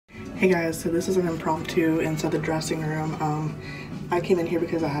Hey guys, so this is an impromptu inside the dressing room. I came in here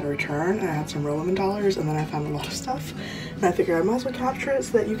because I had a return and I had some Roman dollars, and then I found a lot of stuff. And I figured I might as well capture it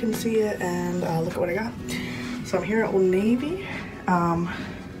so that you can see it and look at what I got. So I'm here at Old Navy.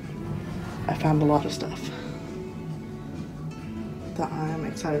 I found a lot of stuff that I'm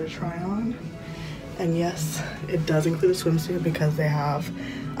excited to try on. And yes, it does include a swimsuit because they have,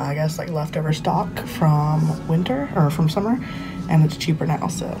 I guess, like leftover stock from winter or from summer, and it's cheaper now,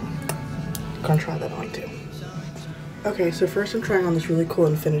 so I'm gonna try that on too. Okay, so first I'm trying on this really cool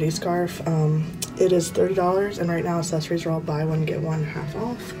infinity scarf. It is $30, and right now accessories are all buy one get one half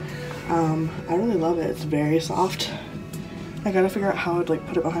off. I really love it. It's very soft. I gotta figure out how I'd like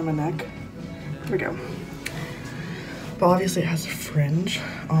put it behind my neck. There we go. But obviously it has a fringe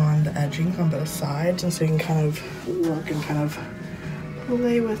on the edgings on both sides, and so you can kind of work and kind of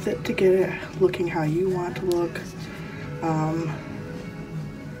play with it to get it looking how you want it to look.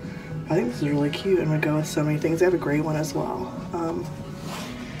 I think this is really cute and would go with so many things. They have a gray one as well.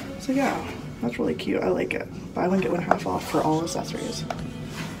 So yeah, that's really cute. I like it. Buy one get one half off for all accessories.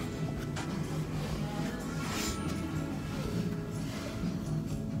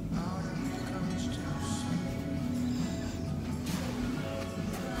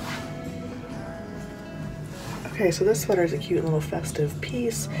 Okay, so this sweater is a cute little festive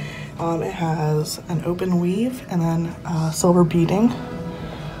piece. It has an open weave and then silver beading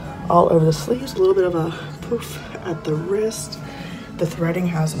all over the sleeves, a little bit of a poof at the wrist. The threading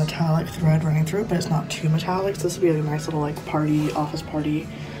has a metallic thread running through it, but it's not too metallic, so this would be a nice little like party, office party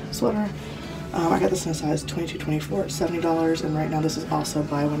sweater. I got this in a size 22-24 at $70, and right now this is also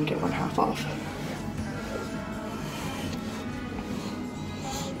buy one get one half off.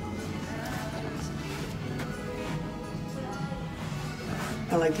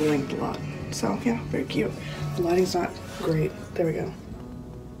 I like the length a lot, so yeah, very cute. The lighting's not great. There we go.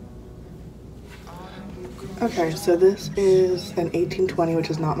 Okay, so this is an 18-20, which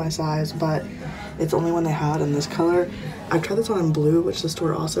is not my size, but it's the only one they had in this color. I've tried this on in blue, which the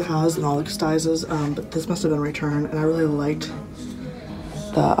store also has in all the sizes, but this must have been returned, and I really liked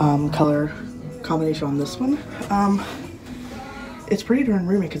the color combination on this one. It's pretty darn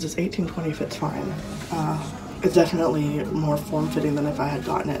roomy because it's 18-20 fits fine. It's definitely more form-fitting than if I had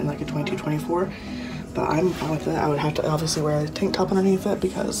gotten it in like a 22-24, but I'm fine with it. I would have to obviously wear a tank top underneath it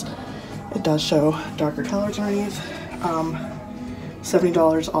because it does show darker colors underneath.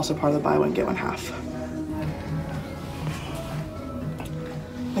 $70, also part of the buy one get one half.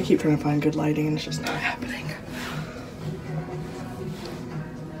 I keep trying to find good lighting and it's just not happening.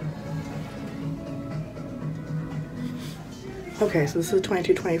 Okay, so this is a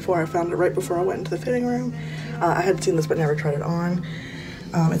 22-24. I found it right before I went into the fitting room. I had seen this but never tried it on.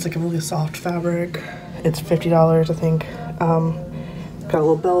 It's like a really soft fabric. It's $50, I think. Got a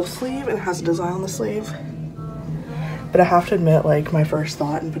little bell sleeve and it has a design on the sleeve. But I have to admit, like, my first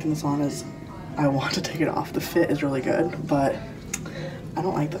thought in putting this on is I want to take it off. The fit is really good, but I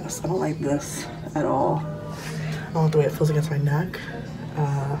don't like this. I don't like this at all. I don't like the way it feels against my neck.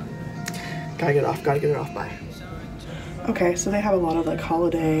 Gotta get it off, gotta get it off, bye. Okay, so they have a lot of like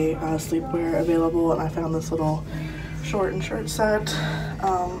holiday sleepwear available, and I found this little short and shirt set.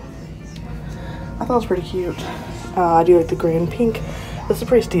 I thought it was pretty cute. I do like the gray and pink. This is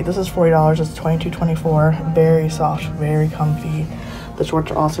pretty steep. This is $40. It's $22.24. Very soft, very comfy. The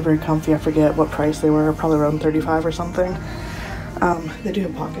shorts are also very comfy. I forget what price they were, probably around $35 or something. They do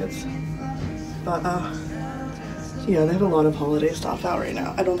have pockets, but yeah, they have a lot of holiday stuff out right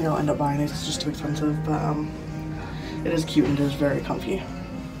now. I don't think I'll end up buying these. It's just too expensive, but it is cute and it is very comfy.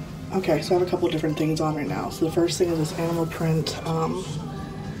 Okay, so I have a couple of different things on right now. So the first thing is this animal print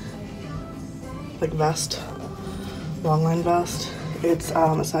like vest, long line vest. It's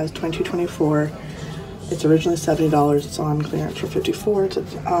a size 22-24. It's originally $70. It's on clearance for $54.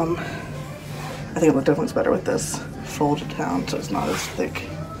 It's, I think it definitely looks better with this folded down, so it's not as thick.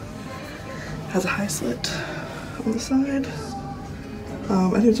 It has a high slit on the side.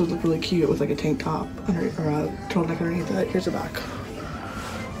 I think this would look really cute with like a tank top under, or a turtleneck underneath it. Here's the back.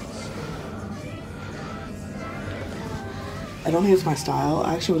 I don't think it's my style.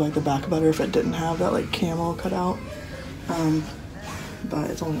 I actually would like the back better if it didn't have that like camel cutout.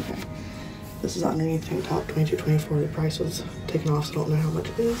 But it's only okay. This is underneath tank top, $22.24. The price was taken off, so I don't know how much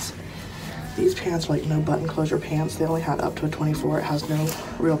it is. These pants are like no button closure pants. They only had up to a 24. It has no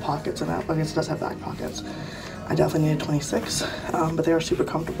real pockets in it. I guess it does have back pockets. I definitely needed 26, but they are super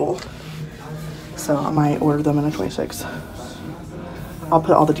comfortable. So I might order them in a 26. I'll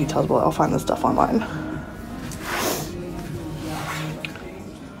put all the details below. I'll find this stuff online.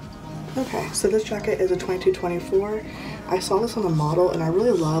 Okay, so this jacket is a 22-24. I saw this on a model, and I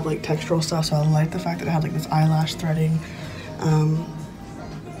really love like textural stuff, so I like the fact that it had like this eyelash threading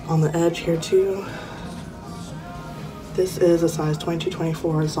on the edge here too. This is a size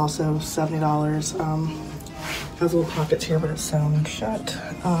 22-24. It's also $70. Has little pockets here, but it's sewn shut.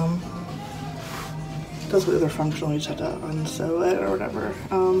 Does look like they're functional. You just have to unsew it or whatever.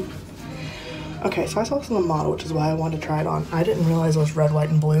 Okay, so I saw this on the model, which is why I wanted to try it on. I didn't realize it was red, white,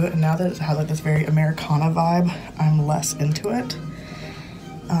 and blue, and now that it has like this very Americana vibe, I'm less into it.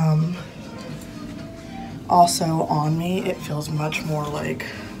 Also on me, it feels much more like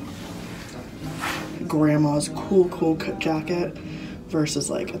grandma's cool jacket versus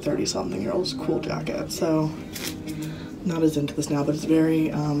like a 30-something-year-old's cool jacket. So not as into this now, but it's very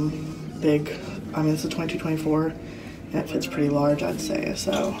big. I mean, it's a 22-24, and it fits pretty large, I'd say.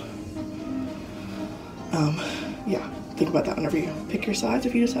 So yeah, think about that whenever you pick your size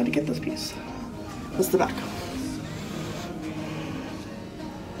if you decide to get this piece. This is the back.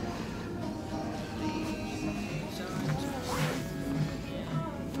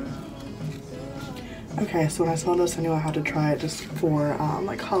 Okay, so when I saw this, I knew I had to try it just for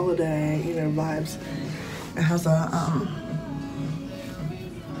like holiday, you know, vibes. It has a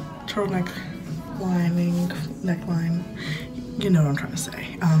turtleneck lining, neckline. You know what I'm trying to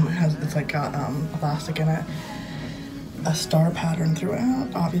say. It's like got elastic in it, a star pattern throughout.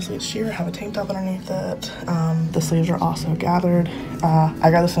 Obviously it's sheer. Have a tank top underneath it. The sleeves are also gathered. I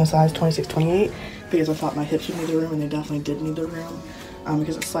got this in a size 26-28 because I thought my hips would need the room, and they definitely did need the room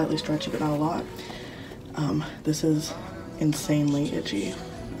because it's slightly stretchy but not a lot. This is insanely itchy.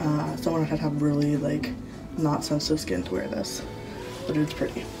 Someone had to have really like not sensitive skin to wear this, but it's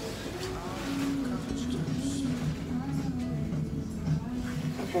pretty.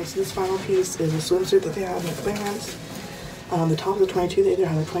 Okay, so this final piece is a swimsuit that they have in Ebates. The top is a 22. They either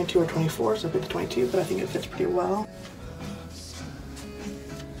have a 22 or 24, so I picked the 22, but I think it fits pretty well.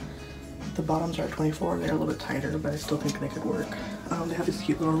 The bottoms are 24. They're a little bit tighter, but I still think they could work. They have these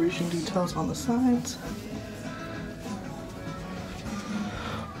cute little ruching details on the sides.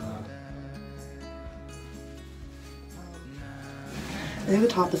 I think the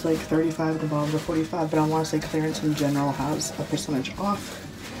top is like 35 and the bottoms are 45, but I want to say clearance in general has a percentage off.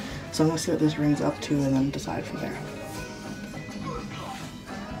 So I'm going to see what this rings up to and then decide from there.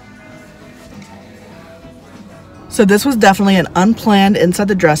 So this was definitely an unplanned inside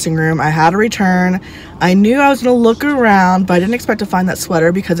the dressing room. I had a return. I knew I was going to look around, but I didn't expect to find that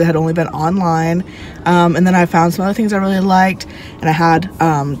sweater because it had only been online. And then I found some other things I really liked. And I had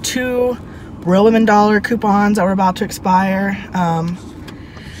 2 Real Women dollar coupons that were about to expire.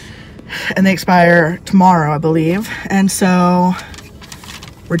 And they expire tomorrow, I believe. And so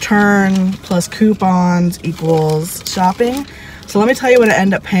return plus coupons equals shopping. So let me tell you what I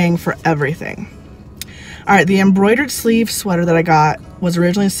ended up paying for everything. All right, the embroidered sleeve sweater that I got was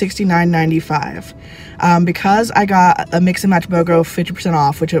originally $69.95. Because I got a mix and match BOGO 50%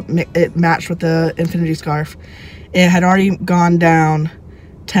 off, which it matched with the infinity scarf, it had already gone down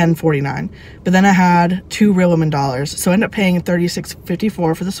 $10.49. But then I had 2 Real Women dollars, so I ended up paying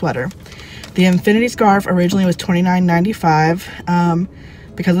 $36.54 for the sweater. The infinity scarf originally was $29.95.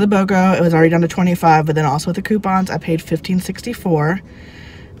 Because of the BOGO, it was already down to $25, but then also with the coupons, I paid $15.64.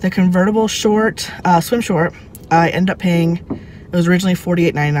 The convertible short, swim short, I ended up paying, it was originally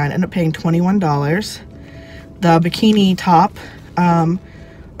 $48.99, ended up paying $21. The bikini top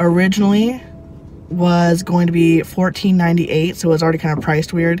originally was going to be $14.98, so it was already kind of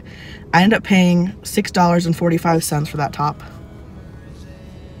priced weird. I ended up paying $6.45 for that top.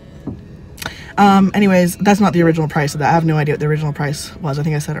 Anyways, that's not the original price of that. I have no idea what the original price was. I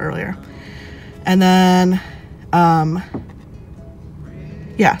think I said it earlier. And then,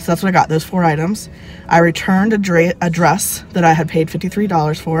 yeah, so that's what I got, those 4 items. I returned a dress that I had paid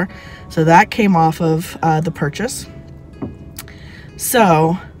 $53 for. So that came off of the purchase.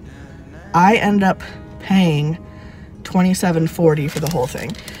 So I ended up paying $27.40 for the whole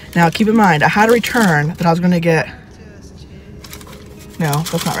thing. Now, keep in mind, I had a return that I was going to get. No,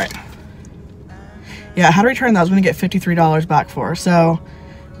 that's not right. Yeah, I had a return that I was going to get $53 back for. So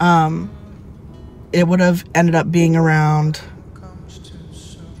it would have ended up being around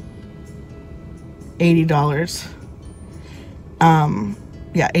 $80.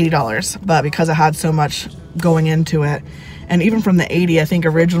 Yeah, $80. But because I had so much going into it, and even from the $80, I think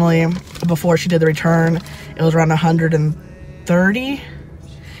originally, before she did the return, it was around $130.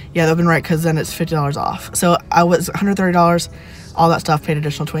 Yeah, that would have been right, because then it's $50 off. So I was $130. All that stuff, paid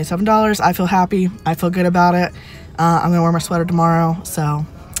additional $27. I feel happy. I feel good about it. I'm going to wear my sweater tomorrow. So,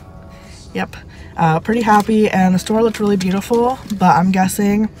 yep. Pretty happy. And the store looked really beautiful. But I'm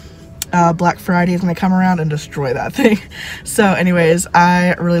guessing Black Friday is gonna come around and destroy that thing. So anyways,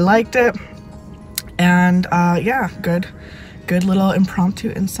 I really liked it. And yeah, good little impromptu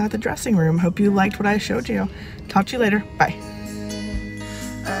inside the dressing room. Hope you liked what I showed you. Talk to you later. Bye.